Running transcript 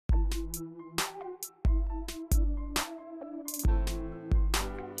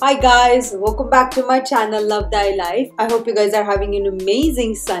Hi guys, welcome back to my channel lovethylife. I hope you guys are having an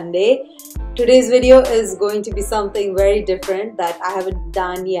amazing Sunday. Today's video is going to be something very different that I haven't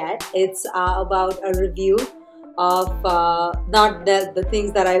done yet. It's about a review of not the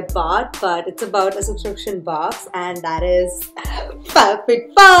things that I bought, but it's about a subscription box, and that is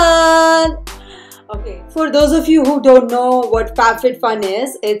FABFITFUN. Okay, for those of you who don't know what FABFITFUN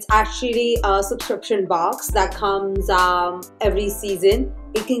is, it's actually a subscription box that comes every season.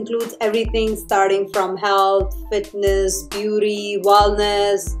 It includes everything starting from health, fitness, beauty,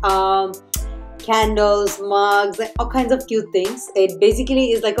 wellness, candles, mugs, and all kinds of cute things. It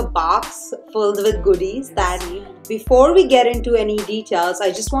basically is like a box filled with goodies. That before we get into any details,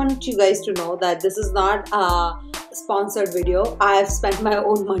 I just want you guys to know that this is not a sponsored video. I have spent my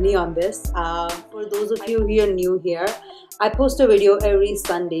own money on this. For those of you who are new here, I post a video every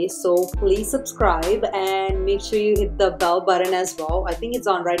Sunday, so please subscribe and make sure you hit the bell button as well. I think it's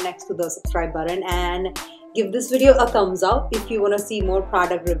on right next to the subscribe button, and give this video a thumbs up if you want to see more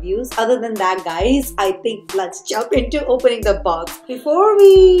product reviews. Other than that, guys, I think let's jump into opening the box. Before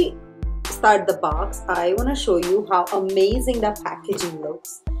we start the box, I want to show you how amazing the packaging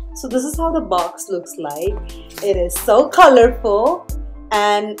looks. So this is how the box looks like. It is so colorful,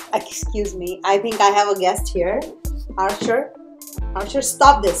 and excuse me, I think I have a guest here. Archer,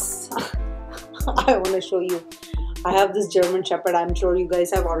 stop this. I want to show you. I have this German Shepherd. I'm sure you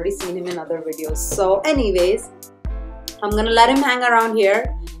guys have already seen him in other videos. So anyways, I'm gonna let him hang around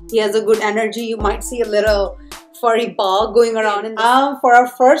here. He has a good energy. You might see a little furry ball going around in for our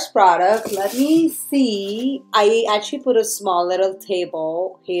first product, let me see. I actually put a small little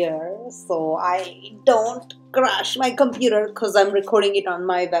table here so I don't crash my computer because I'm recording it on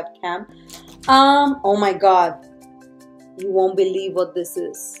my webcam. Oh my god, you won't believe what this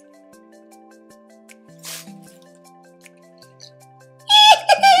is.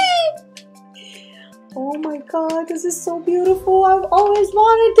 Oh my god, this is so beautiful. I've always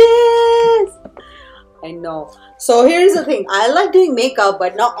wanted this. I know. So here's the thing. I like doing makeup,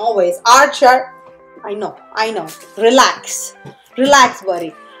 but not always. Archer, I know. Relax,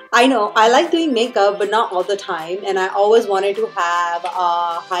 buddy. I know. I like doing makeup, but not all the time. And I always wanted to have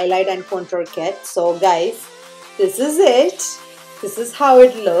a highlight and contour kit. So guys, this is it. This is how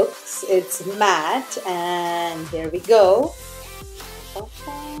it looks. It's matte, and here we go.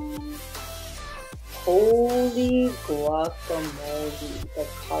 Holy guacamole, the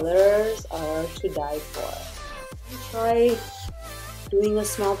colors are to die for. I'll try doing a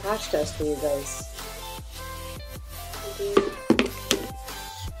small patch test for you guys.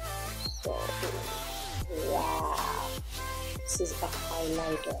 So, wow, this is a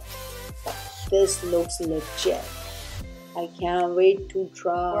highlighter, but this looks legit. I can't wait to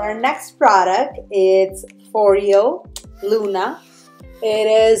try. For our next product, it's Foreo Luna. It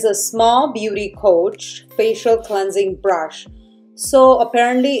is a small beauty coach facial cleansing brush. So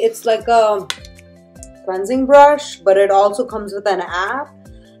apparently it's like a cleansing brush, but it also comes with an app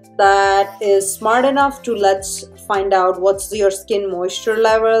that is smart enough to let's find out what's your skin moisture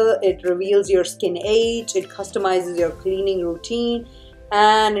level. It reveals your skin age, it customizes your cleaning routine,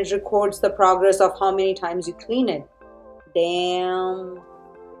 and it records the progress of how many times you clean it. Damn.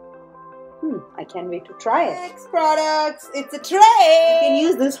 I can't wait to try it. Next products, it's a tray. You can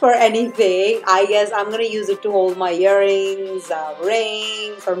use this for anything. I guess I'm gonna use it to hold my earrings,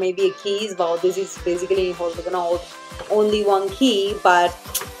 rings, or maybe a keys. Well, this is basically we're gonna hold only one key, but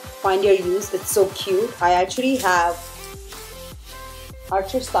find your use. It's so cute. I actually have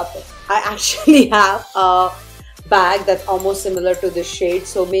Archer, stop it. I actually have a bag that's almost similar to this shade,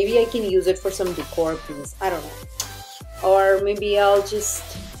 so maybe I can use it for some decor piece. I don't know, or maybe I'll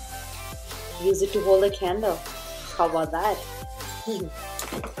just use it to hold a candle. How about that?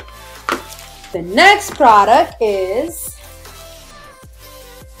 The next product is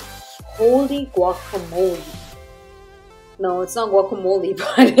holy guacamole. No, it's not guacamole,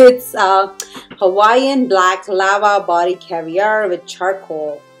 but it's Hawaiian black lava body caviar with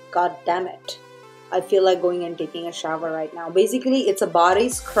charcoal. God damn it. I feel like going and taking a shower right now. Basically, it's a body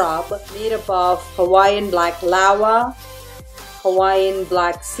scrub made up of Hawaiian black lava, Hawaiian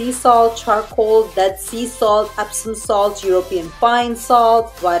black sea salt, charcoal, dead sea salt, Epsom salt, European pine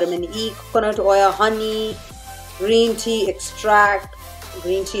salt, vitamin E, coconut oil, honey, green tea extract,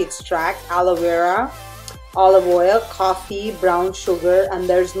 aloe vera, olive oil, coffee, brown sugar, and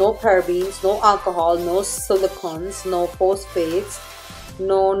there's no parabens, no alcohol, no silicones, no phosphates,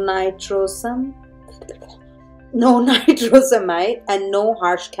 no nitrosamide, and no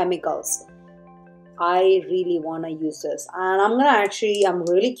harsh chemicals. I really want to use this, and I'm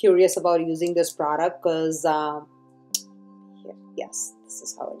really curious about using this product because yes, This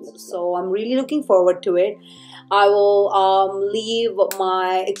is how it looks. So I'm really looking forward to it. I will leave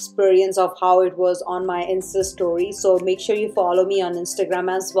my experience of how it was on my Insta story. So make sure you follow me on Instagram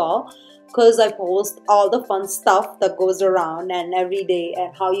as well, because I post all the fun stuff that goes around and every day,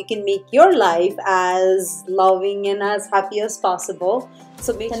 and how you can make your life as loving and as happy as possible.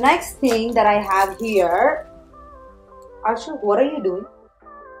 So the next thing that I have here, Arsha, what are you doing?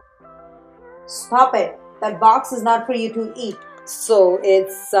 Stop it. That box is not for you to eat. So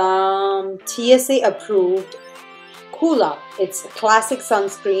it's TSA approved Coola. It's a classic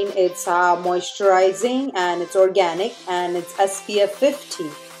sunscreen. It's moisturizing and it's organic and it's SPF 50.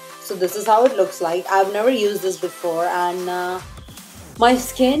 So this is how it looks like. I've never used this before, and my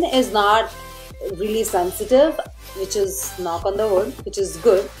skin is not really sensitive, which is, knock on the wood, which is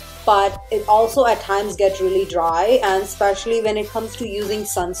good. But it also at times gets really dry, and especially when it comes to using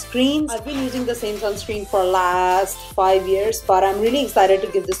sunscreens. I've been using the same sunscreen for last 5 years, but I'm really excited to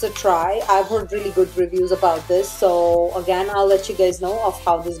give this a try. I've heard really good reviews about this, so again, I'll let you guys know of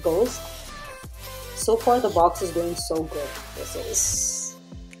how this goes. So far the box is going so good. This is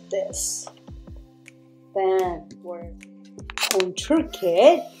this. Then we're contour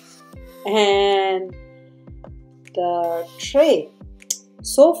kit and the tray.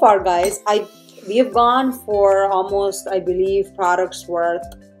 So far guys, we have gone for almost, I believe, products worth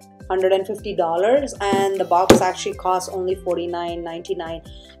 $150, and the box actually costs only $49.99.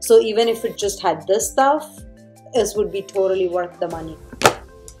 So even if it just had this stuff, this would be totally worth the money.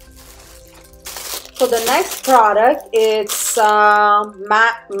 So the next product, it's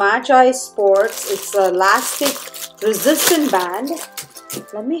Magi Sports. It's an elastic resistant band.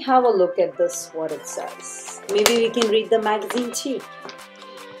 Let me have a look at this, what it says. Maybe we can read the magazine too.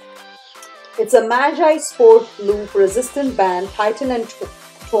 It's a Magi Sport Loop resistant band, tighten and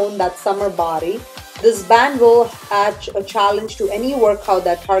tone that summer body. This band will hatch a challenge to any workout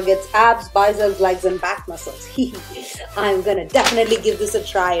that targets abs, biceps, legs, and back muscles. I'm gonna definitely give this a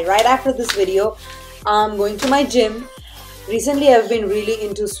try. Right after this video, I'm going to my gym. Recently, I've been really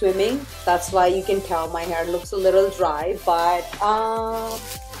into swimming. That's why you can tell my hair looks a little dry, but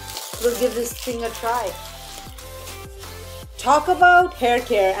we'll give this thing a try. Talk about hair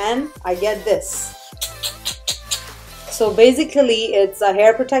care, and I get this. So basically it's a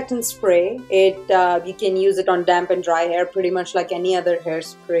hair protectant spray. You can use it on damp and dry hair pretty much like any other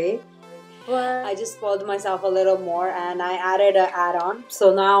hairspray. But I just spoiled myself a little more and I added an add-on.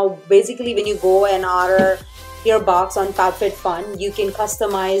 So now basically when you go and order your box on FABFITFUN, you can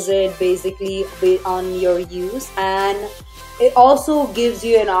customize it basically based on your use, and it also gives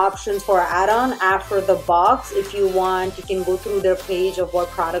you an option for add-on after the box. If you want, you can go through their page of what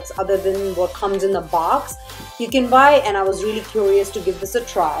products other than what comes in the box you can buy, and I was really curious to give this a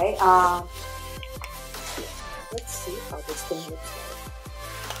try. Let's see how this thing looks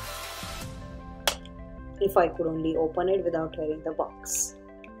like. If I could only open it without tearing the box.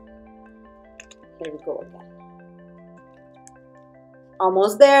 Here we go again.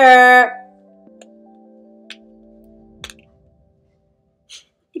 Almost there.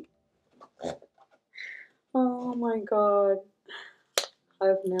 Oh my god,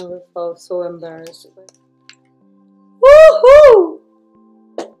 I've never felt so embarrassed. Woohoo!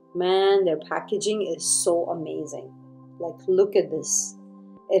 Man, their packaging is so amazing. Like, look at this.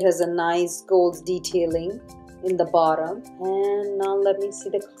 It has a nice gold detailing in the bottom, and now let me see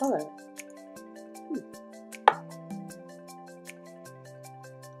the color.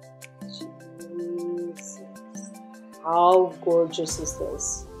 Jesus, how gorgeous is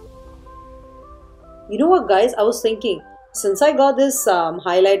this? You know what guys, I was thinking, since I got this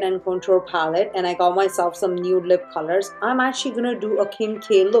highlight and contour palette and I got myself some nude lip colors, I'm actually gonna do a Kim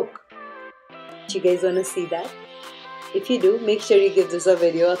K look. You guys wanna see that? If you do, make sure you give this a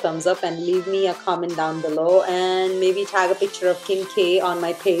video a thumbs up and leave me a comment down below, and maybe tag a picture of Kim K on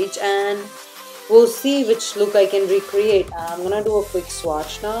my page, and we'll see which look I can recreate. I'm gonna do a quick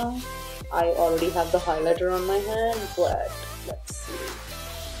swatch now. I already have the highlighter on my hand, but let's see.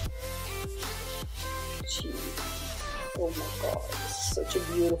 Oh my god, such a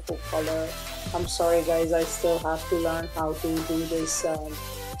beautiful color. I'm sorry guys, I still have to learn how to do this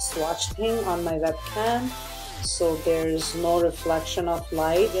swatch thing on my webcam, so there's no reflection of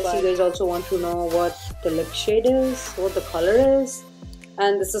light. I guess you guys also want to know what the lip shade is, what the color is,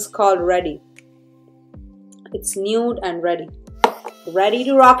 and this is called Ready. It's nude and ready. Ready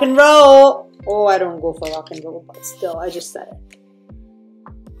to rock and roll. Oh, I don't go for rock and roll, but still, I just said it.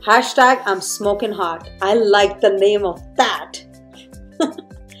 Hashtag I'm smoking hot. I like the name of that.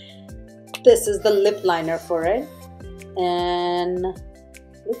 This is the lip liner for it, and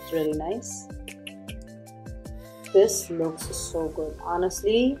looks really nice. This looks so good.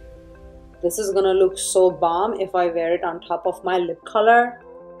 Honestly, this is gonna look so bomb if I wear it on top of my lip color.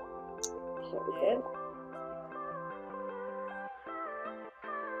 Here we go.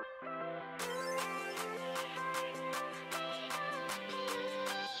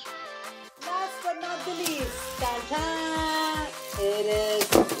 Last but not the least, ta-ta! It is,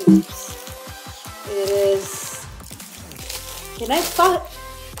 oops. It is, can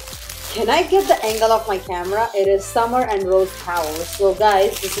I get the angle of my camera? It is Summer and Rose towel. So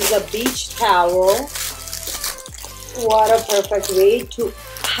guys, this is a beach towel. What a perfect way to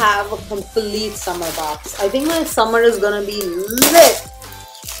have a complete summer box. I think my summer is gonna be lit.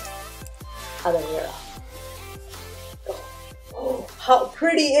 Other way around. Oh, how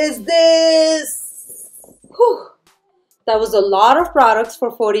pretty is this? Whew. That was a lot of products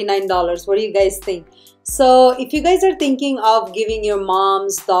for $49. What do you guys think? So if you guys are thinking of giving your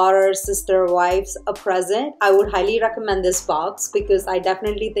moms, daughters, sister, wives a present, I would highly recommend this box because I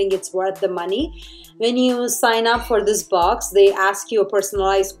definitely think it's worth the money. When you sign up for this box, they ask you a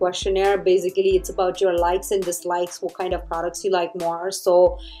personalized questionnaire. Basically, it's about your likes and dislikes, what kind of products you like more.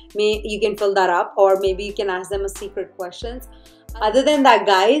 So you can fill that up, or maybe you can ask them a secret questions. Other than that,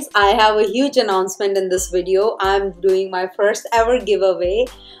 guys, I have a huge announcement in this video. I'm doing my first ever giveaway.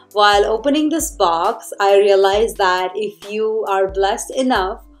 While opening this box, I realized that if you are blessed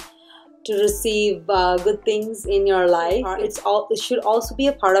enough to receive good things in your life, it should also be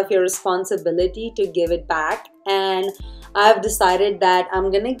a part of your responsibility to give it back. And I've decided that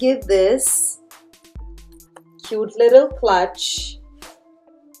I'm gonna give this cute little clutch.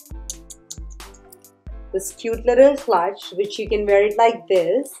 This cute little clutch, which you can wear it like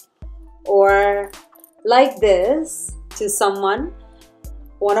this or like this, to someone,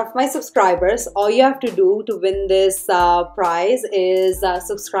 one of my subscribers. All you have to do to win this prize is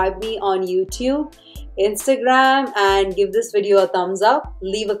subscribe me on YouTube, Instagram, and give this video a thumbs up.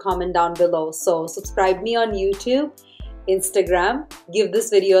 Leave a comment down below. So subscribe me on YouTube, Instagram, give this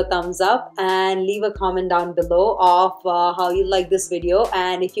video a thumbs up, and leave a comment down below of how you like this video,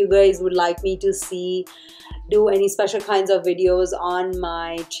 and if you guys would like me to do any special kinds of videos on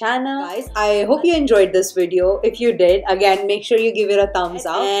my channel. Guys, I hope you enjoyed this video. If you did, again, make sure you give it a thumbs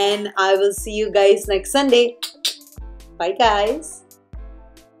up, and I will see you guys next Sunday. Bye guys.